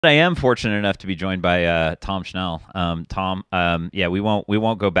I am fortunate enough to be joined by Tom Schnell. Tom, yeah, we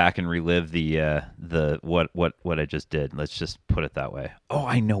won't go back and relive the what I just did. Let's just put it that way. Oh,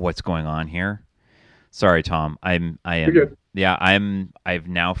 I know what's going on here. Sorry, Tom. I You're am good. yeah, I've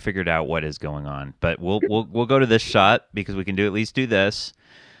now figured out what is going on. But we'll go to this shot because we can at least do this.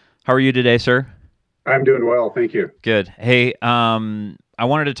 How are you today, sir? I'm doing well, thank you. Good. Hey, I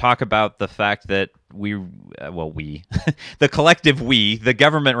wanted to talk about the fact that the collective we, the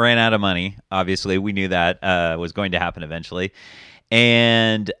government ran out of money. Obviously, we knew that was going to happen eventually.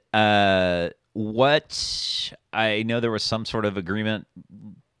 And what I know there was some sort of agreement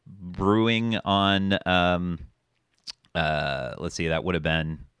brewing on, let's see, that would have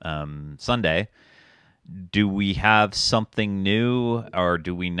been Sunday. Do we have something new, or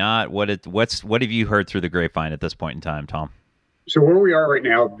do we not? What have you heard through the grapevine at this point in time, Tom? So where we are right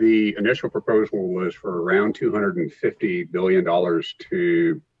now, the initial proposal was for around $250 billion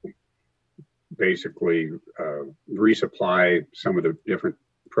to basically resupply some of the different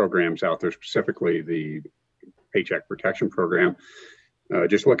programs out there, specifically the Paycheck Protection Program.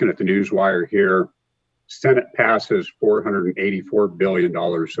 Just looking at the news wire here, Senate passes $484 billion.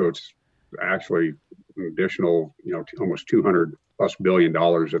 So it's actually an additional, almost 200 plus $billion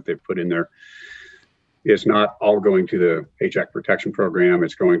that they've put in there. It's not all going to the Paycheck Protection Program.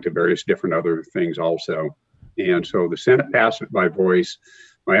 It's going to various different other things also. And so the Senate passed it by voice.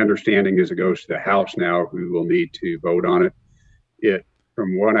 My understanding is it goes to the House now, who will need to vote on it.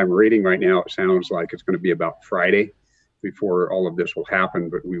 From what I'm reading right now, it sounds like it's going to be about Friday before all of this will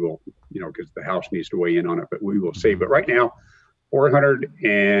happen. But we will, because the House needs to weigh in on it. But we will see. But right now,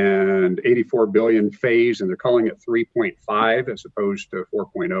 484 billion phase, and they're calling it 3.5 as opposed to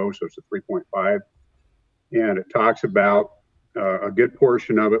 4.0. So it's a 3.5. And it talks about a good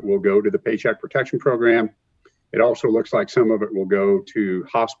portion of it will go to the Paycheck Protection Program. It also looks like some of it will go to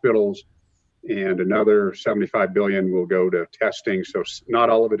hospitals, and another 75 billion will go to testing. So not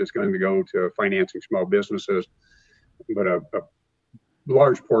all of it is going to go to financing small businesses, but a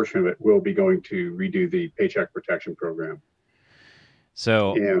large portion of it will be going to redo the Paycheck Protection Program.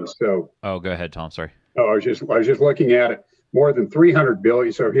 So, And so, oh, go ahead, Tom. Sorry. I was just looking at it. More than 300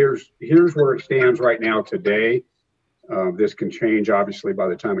 billion. So here's where it stands right now today. This can change obviously by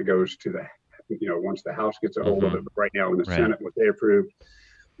the time it goes to the, once the House gets a hold of it. But right now in the Right. Senate, what they approved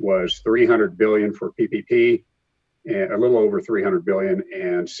was 300 billion for PPP, and a little over 300 billion,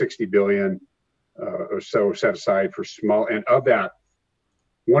 and 60 billion or so set aside for small. And of that,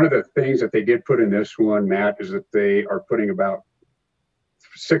 one of the things that they did put in this one, Matt, is that they are putting about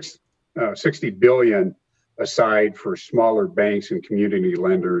 60 billion aside for smaller banks and community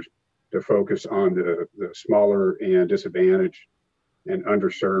lenders to focus on the smaller and disadvantaged and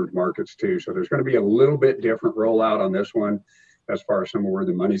underserved markets too. So there's going to be a little bit different rollout on this one as far as some of where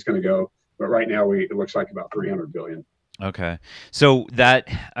the money's going to go. But right now, it looks like about 300 billion. Okay. So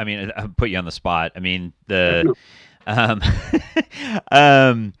I mean, I put you on the spot. I mean, um,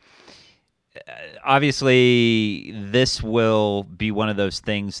 um, obviously, this will be one of those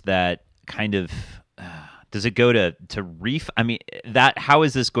things that kind of does it go to reef? I mean, how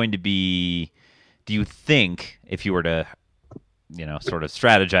is this going to be? Do you think if you were to sort of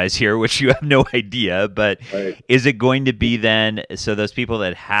strategize here, which you have no idea, but Right. is it going to be then so those people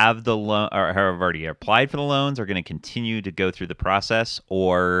that have the loan or have already applied for the loans are going to continue to go through the process,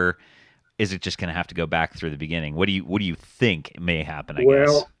 or is it just going to have to go back through the beginning? What do you think may happen, I guess?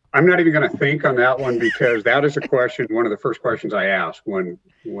 Well, I'm not even going to think on that one because that is a question. One of the first questions I asked when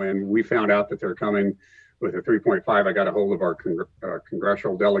we found out that they're coming with a 3.5, I got a hold of our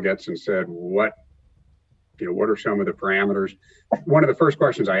congressional delegates and said, what are some of the parameters? One of the first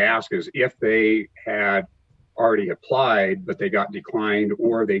questions I ask is if they had already applied, but they got declined,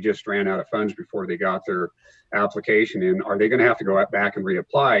 or they just ran out of funds before they got their application in, are they going to have to go back and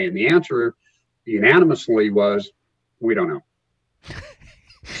reapply? And the answer unanimously was, we don't know.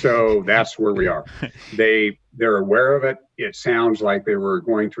 So that's where we are. They're aware of it. It sounds like they were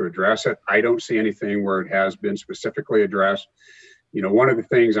going to address it. I don't see anything where it has been specifically addressed. One of the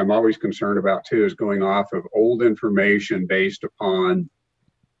things I'm always concerned about too is going off of old information based upon,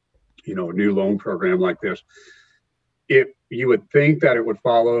 a new loan program like this. If you would think that it would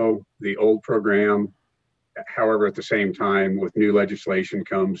follow the old program, however, at the same time, with new legislation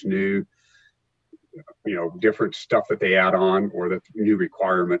comes new, different stuff that they add on or the new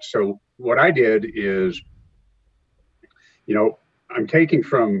requirements. So what I did is, I'm taking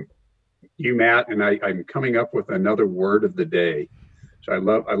from you, Matt, and I'm coming up with another word of the day. So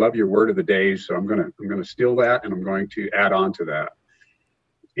I love your word of the day. So I'm gonna steal that, and I'm going to add on to that.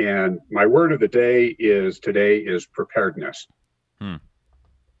 And my word of the day today is preparedness. Hmm.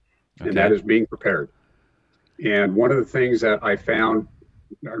 and that is being prepared. And one of the things that I found,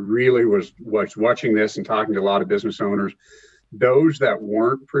 I really was watching this and talking to a lot of business owners, those that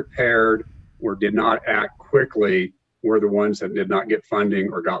weren't prepared or did not act quickly were the ones that did not get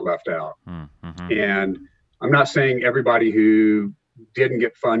funding or got left out. Mm-hmm. And I'm not saying everybody who didn't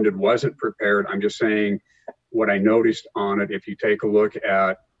get funded wasn't prepared. I'm just saying what I noticed on it, if you take a look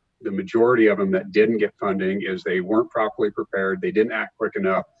at the majority of them that didn't get funding, is they weren't properly prepared. They didn't act quick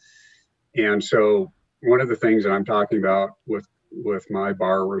enough. And so one of the things that I'm talking about with my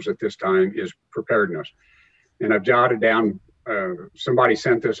borrowers at this time is preparedness. And I've jotted down, somebody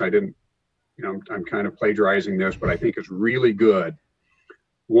sent this, I didn't, I'm kind of plagiarizing this, but I think it's really good.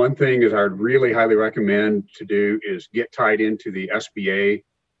 One thing is I'd really highly recommend to do is get tied into the SBA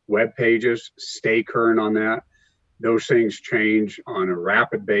web pages, stay current on that. Those things change on a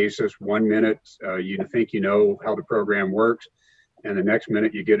rapid basis. 1 minute, you think you know how the program works, and the next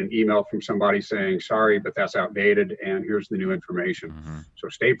minute you get an email from somebody saying, sorry, but that's outdated, and here's the new information. Mm-hmm. So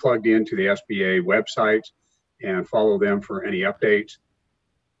stay plugged into the SBA websites and follow them for any updates.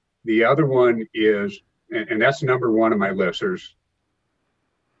 The other one is, and that's number one on my list. There's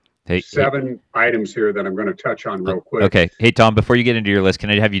seven items here that I'm going to touch on real quick. Okay. Hey, Tom, before you get into your list,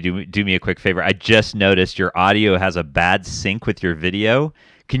 can I have you do me a quick favor? I just noticed your audio has a bad sync with your video.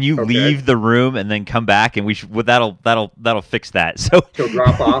 Can you leave the room and then come back, and that'll fix that. So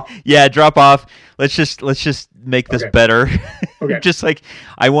drop off. Yeah, drop off. Let's just make this better. Okay. Just like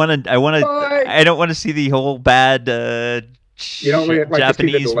I don't want to see the whole bad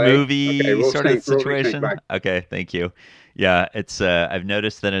Japanese movie sort of situation. Okay, thank you. Yeah, it's I've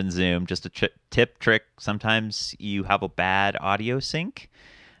noticed that in Zoom, just a tip trick, sometimes you have a bad audio sync.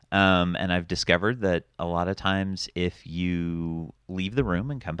 And I've discovered that a lot of times if you leave the room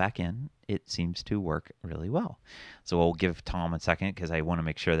and come back in, it seems to work really well. So we'll give Tom a second because I want to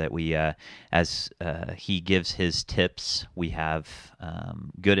make sure that we, as he gives his tips, we have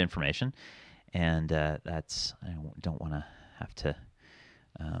good information. And that's, I don't want to have to,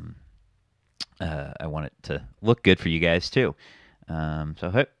 I want it to look good for you guys too.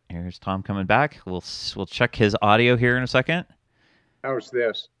 So here's Tom coming back. We'll check his audio here in a second. How's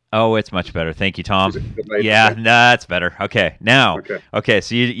this? Oh, it's much better. Thank you, Tom. Yeah, that's better. Okay, now. Okay,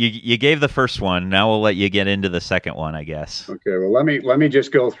 so you gave the first one. Now we'll let you get into the second one, I guess. Okay. Well, let me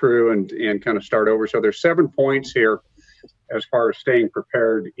just go through and kind of start over. So there's 7 points here as far as staying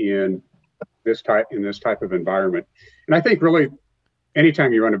prepared in this type of environment. And I think really,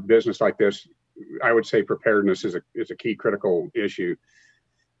 anytime you run a business like this, I would say preparedness is a key critical issue.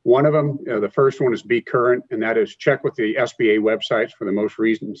 One of them, the first one is be current, and that is check with the SBA websites for the most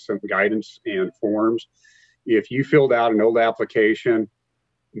recent guidance and forms. If you filled out an old application,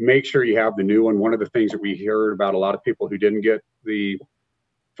 make sure you have the new one. One of the things that we heard about a lot of people who didn't get the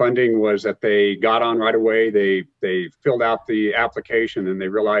funding was that they got on right away. They filled out the application and they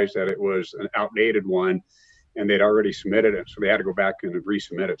realized that it was an outdated one and they'd already submitted it. So they had to go back and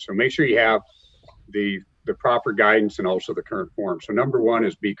resubmit it. So make sure you have the proper guidance and also the current form. So number one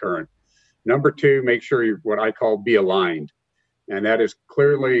is be current. Number two, make sure you're what I call be aligned. And that is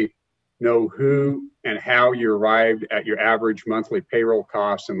clearly know who and how you arrived at your average monthly payroll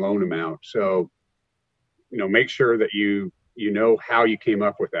costs and loan amount. So, make sure that you know how you came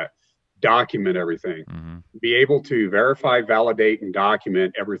up with that. Document everything. Mm-hmm. Be able to verify, validate, and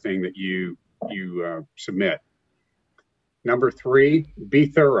document everything that you submit. Number three, be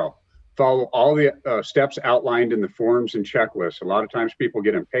thorough. Follow all the steps outlined in the forms and checklists. A lot of times people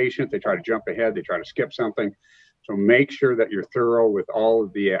get impatient. They try to jump ahead. They try to skip something. So make sure that you're thorough with all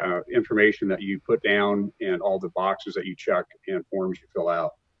of the information that you put down and all the boxes that you check and forms you fill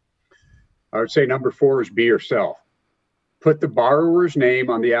out. I would say number four is be yourself. Put the borrower's name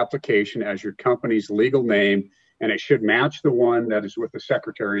on the application as your company's legal name, and it should match the one that is with the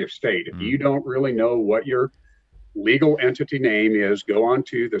Secretary of State. If you don't really know what your legal entity name is, go on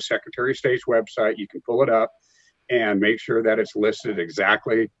to the Secretary of State's website. You can pull it up and make sure that it's listed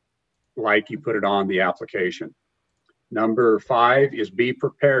exactly like you put it on the application. Number five is be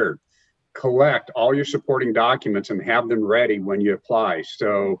prepared. Collect all your supporting documents and have them ready when you apply.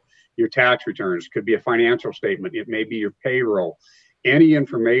 So your tax returns could be a financial statement. It may be your payroll, any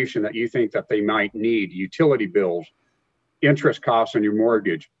information that you think that they might need, utility bills, interest costs on your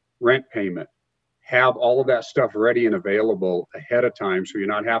mortgage, rent payment. Have all of that stuff ready and available ahead of time so you're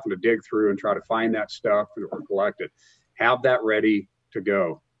not having to dig through and try to find that stuff or collect it. Have that ready to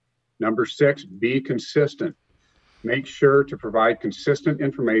go. Number six, be consistent. Make sure to provide consistent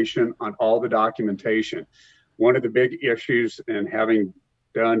information on all the documentation. One of the big issues in having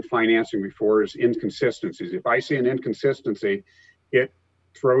done financing before is inconsistencies. If I see an inconsistency, it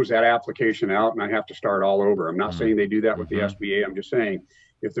throws that application out and I have to start all over. I'm not saying they do that with the SBA. I'm just saying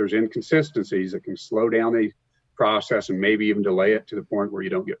if there's inconsistencies, it can slow down the process and maybe even delay it to the point where you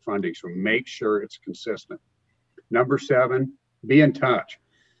don't get funding. So make sure it's consistent. Number 7, be in touch.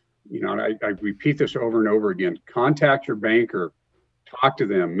 And I repeat this over and over again. Contact your banker, talk to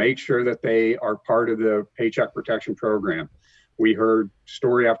them, make sure that they are part of the Paycheck Protection Program. We heard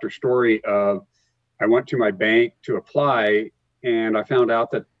story after story of, I went to my bank to apply and I found out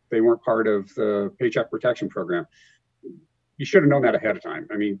that they weren't part of the Paycheck Protection Program. You should have known that ahead of time.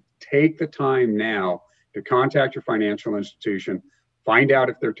 I mean, take the time now to contact your financial institution, find out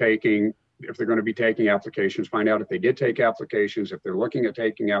if they're going to be taking applications, find out if they did take applications, if they're looking at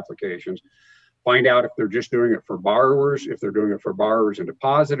taking applications, find out if they're just doing it for borrowers, if they're doing it for borrowers and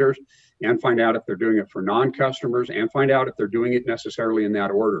depositors, and find out if they're doing it for non-customers, and find out if they're doing it necessarily in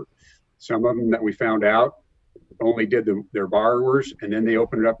that order. Some of them that we found out only did their borrowers, and then they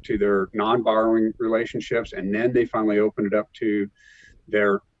opened it up to their non-borrowing relationships, and then they finally opened it up to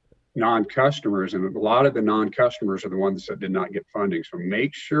their non-customers. And a lot of the non-customers are the ones that did not get funding. So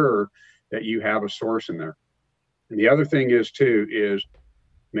make sure that you have a source in there. And the other thing is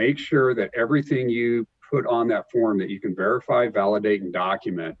make sure that everything you put on that form that you can verify, validate, and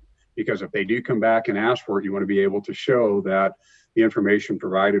document, because if they do come back and ask for it, you want to be able to show that the information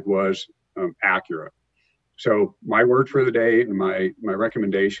provided was accurate. So my word for the day and my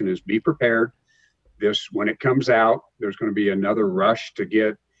recommendation is be prepared. When it comes out, there's going to be another rush to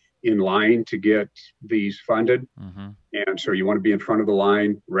get in line to get these funded. And so you want to be in front of the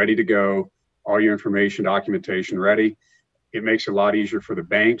line, ready to go, all your information, documentation ready. It makes it a lot easier for the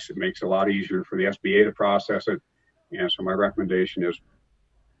banks. It makes it a lot easier for the SBA to process it. And so my recommendation is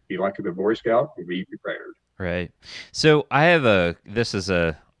be like the Boy Scout and be prepared. Right. So I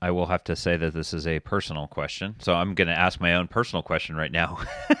will have to say that this is a personal question. So I'm going to ask my own personal question right now.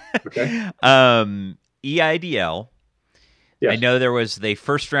 Okay. EIDL. Yes. I know there was the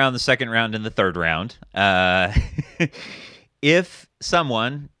first round, the second round, and the third round. If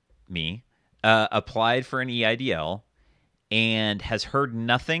someone, me, applied for an EIDL and has heard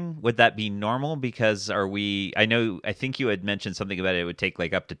nothing, would that be normal? Because I think you had mentioned something about it would take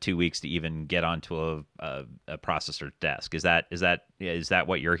like up to 2 weeks to even get onto a processor's desk. Is that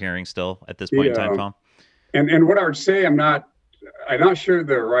what you're hearing still at this point in time, Tom? And what I would say, I'm not sure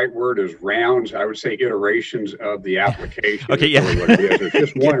the right word is rounds. I would say iterations of the application. Okay, yeah. Really what it is. It's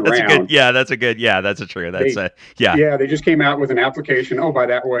just one round. That's a true. They just came out with an application. Oh, by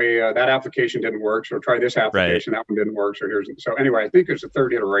that way, that application didn't work. So try this application. Right. That one didn't work. So anyway, I think it's the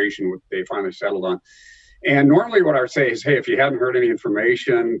third iteration they finally settled on. And normally what I would say is, hey, if you haven't heard any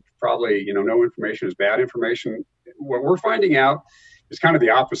information, probably, no information is bad information. What we're finding out is kind of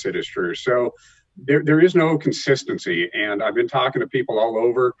the opposite is true. So there is no consistency. And I've been talking to people all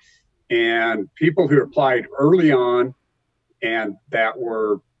over, and people who applied early on and that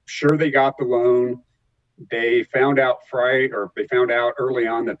were sure they got the loan, they found out early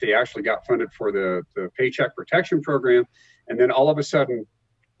on that they actually got funded for the Paycheck Protection Program. And then all of a sudden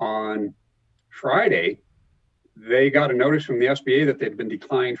on Friday, they got a notice from the SBA that they'd been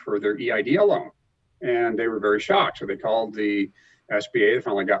declined for their EIDL loan. And they were very shocked. So they called the SBA. They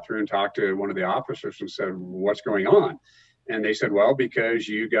finally got through and talked to one of the officers and said, what's going on? And they said, well, because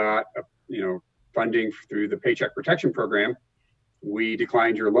you got, funding through the Paycheck Protection Program, we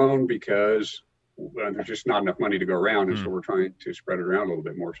declined your loan because there's just not enough money to go around. And so we're trying to spread it around a little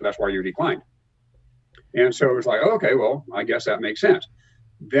bit more. So that's why you're declined. And so it was like, okay, well, I guess that makes sense.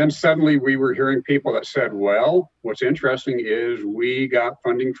 Then suddenly we were hearing people that said, well, what's interesting is we got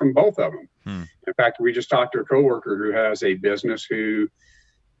funding from both of them. In fact, we just talked to a coworker who has a business who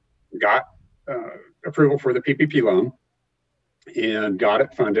got approval for the PPP loan and got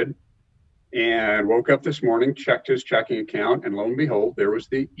it funded, and woke up this morning, checked his checking account, and lo and behold, there was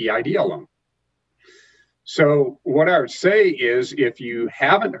the EIDL loan. So what I would say is, if you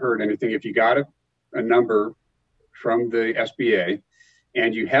haven't heard anything, if you got a number from the SBA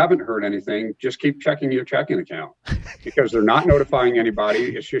and you haven't heard anything, just keep checking your checking account, because they're not notifying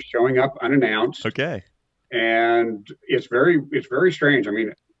anybody. It's just showing up unannounced. Okay. And it's very strange. I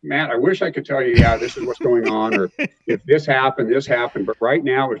mean, Matt, I wish I could tell you, yeah, this is what's going on, or if this happened. But right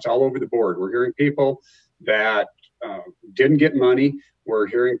now it's all over the board. We're hearing people that didn't get money. We're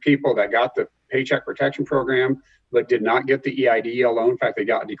hearing people that got the Paycheck Protection Program but did not get the EIDL loan. In fact, they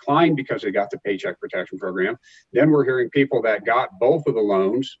got declined because they got the Paycheck Protection Program. Then we're hearing people that got both of the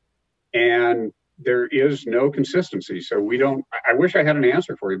loans, and there is no consistency. So I wish I had an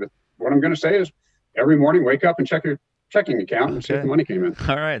answer for you, but what I'm going to say is every morning, wake up and check your checking account and see if the money came in.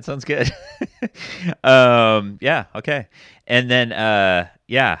 All right, sounds good. Yeah, okay. And then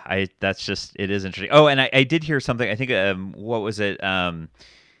yeah, that's just, it is interesting. Oh, and I did hear something. I think what was it?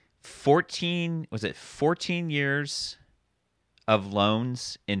 14 years of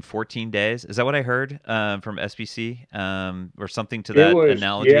loans in 14 days? Is that what I heard from SBC or something to that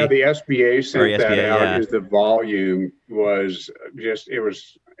analogy? Yeah, the SBA sent that out. Yeah. Is the volume was just, it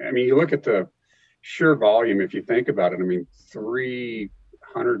was, I mean, you look at the sheer volume, if you think about it, I mean,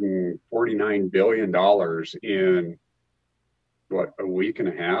 $349 billion in what, a week and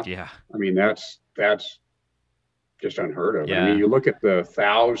a half? Yeah. I mean, that's just unheard of. Yeah. I mean, you look at the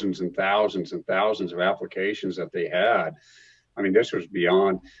thousands and thousands and thousands of applications that they had. I mean, this was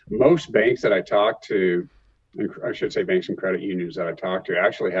beyond. Most banks that I talked to, I should say banks and credit unions that I talked to,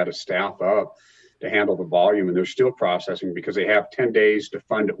 actually had a staff up to handle the volume, and they're still processing because they have 10 days to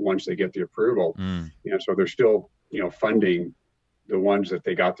fund it once they get the approval. So they're still, funding the ones that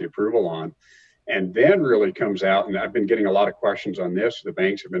they got the approval on. And then really comes out, and I've been getting a lot of questions on this. The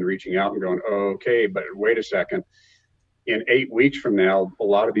banks have been reaching out and going, oh, okay, but wait a second. In 8 weeks from now, a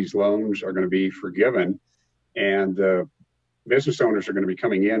lot of these loans are going to be forgiven, and the business owners are going to be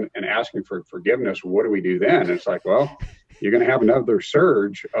coming in and asking for forgiveness. What do we do then? And it's like, well, you're going to have another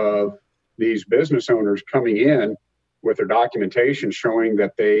surge of these business owners coming in with their documentation showing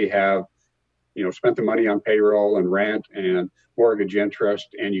that they have, spent the money on payroll and rent and mortgage interest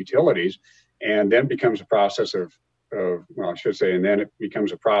and utilities. And then becomes a process and then it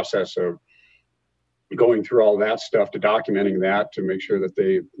becomes a process of going through all that stuff to documenting that to make sure that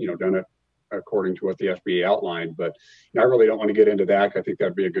they've, done it according to what the SBA outlined. But I really don't want to get into that. I think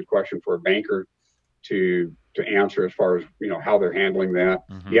that'd be a good question for a banker to answer as far as, how they're handling that.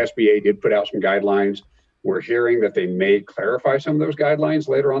 The SBA did put out some guidelines. We're hearing that they may clarify some of those guidelines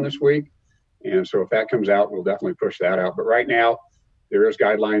later on this week. And so if that comes out, we'll definitely push that out. But right now, there is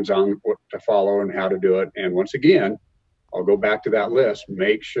guidelines on what to follow and how to do it. And once again, I'll go back to that list.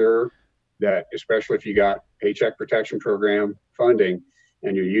 Make sure that, especially if you got Paycheck Protection Program funding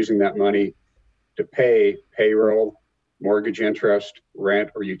and you're using that money to pay payroll, mortgage interest, rent,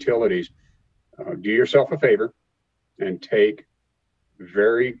 or utilities, do yourself a favor and take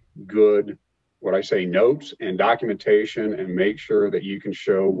very good, what I say, notes and documentation, and make sure that you can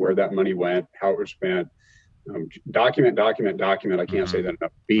show where that money went, how it was spent. Document. I can't say that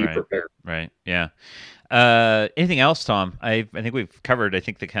enough. Be prepared. Right. Yeah. Anything else, Tom? I think we've covered,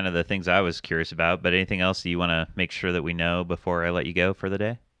 the kind of the things I was curious about, but anything else that you want to make sure that we know before I let you go for the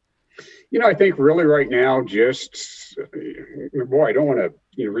day? I think really right now, just, I don't want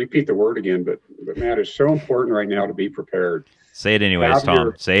to repeat the word again, but Matt, it's so important right now to be prepared. Say it anyways,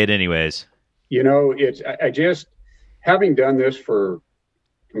 Tom. Say it anyways. I just, having done this for,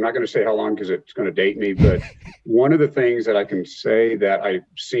 I'm not going to say how long because it's going to date me, but one of the things that I can say that I've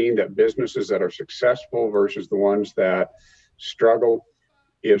seen that businesses that are successful versus the ones that struggle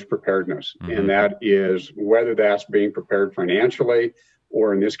is preparedness. And that is whether that's being prepared financially,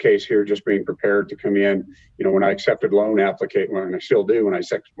 or in this case here, just being prepared to come in. When I accepted loan application, and I still do, when I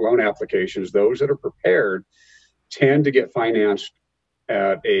accept loan applications, those that are prepared tend to get financed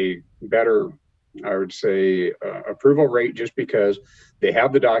at a better, I would say, approval rate, just because they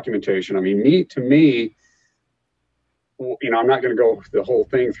have the documentation. I mean, to me, I'm not going to go the whole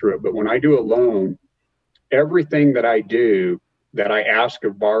thing through it, but when I do a loan, everything that I do that I ask a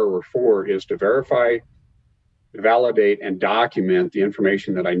borrower for is to verify, validate, and document the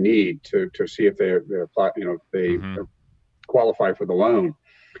information that I need to see if they apply, they qualify for the loan.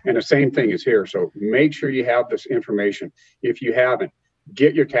 And the same thing is here. So make sure you have this information. If you haven't,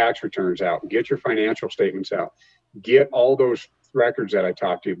 get your tax returns out, get your financial statements out, get all those records that I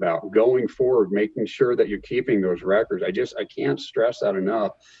talked to you about going forward, making sure that you're keeping those records. I can't stress that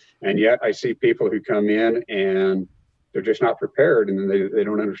enough. And yet I see people who come in and they're just not prepared, and then they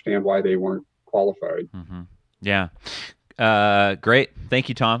don't understand why they weren't qualified. Yeah. Great. Thank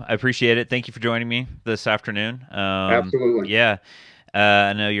you, Tom. I appreciate it. Thank you for joining me this afternoon. Absolutely. Yeah.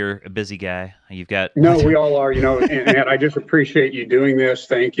 I know you're a busy guy. You've got... No, we all are, and I just appreciate you doing this.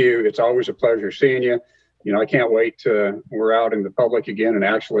 Thank you. It's always a pleasure seeing you. I can't wait to, we're out in the public again and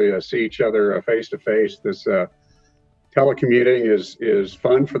actually see each other face to face. This telecommuting is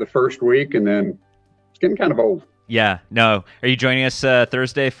fun for the first week, and then it's getting kind of old. Yeah. No. Are you joining us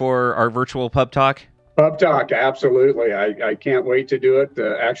Thursday for our virtual pub talk? Pub talk, absolutely. I can't wait to do it.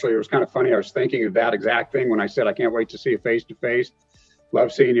 Actually, it was kind of funny. I was thinking of that exact thing when I said I can't wait to see you face to face.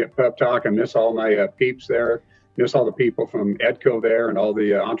 Love seeing you at Pub Talk. I miss all my peeps there. Miss all the people from EDCO there and all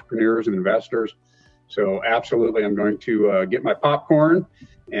the entrepreneurs and investors. So absolutely, I'm going to get my popcorn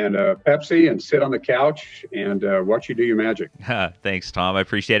and Pepsi and sit on the couch and watch you do your magic. Thanks, Tom. I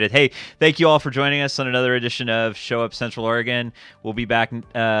appreciate it. Hey, thank you all for joining us on another edition of Show Up Central Oregon. We'll be back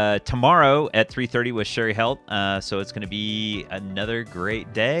tomorrow at 3:30 with Sherry Helt. So it's going to be another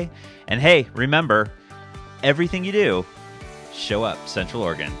great day. And hey, remember, everything you do, show up Central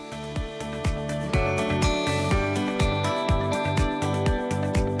Oregon.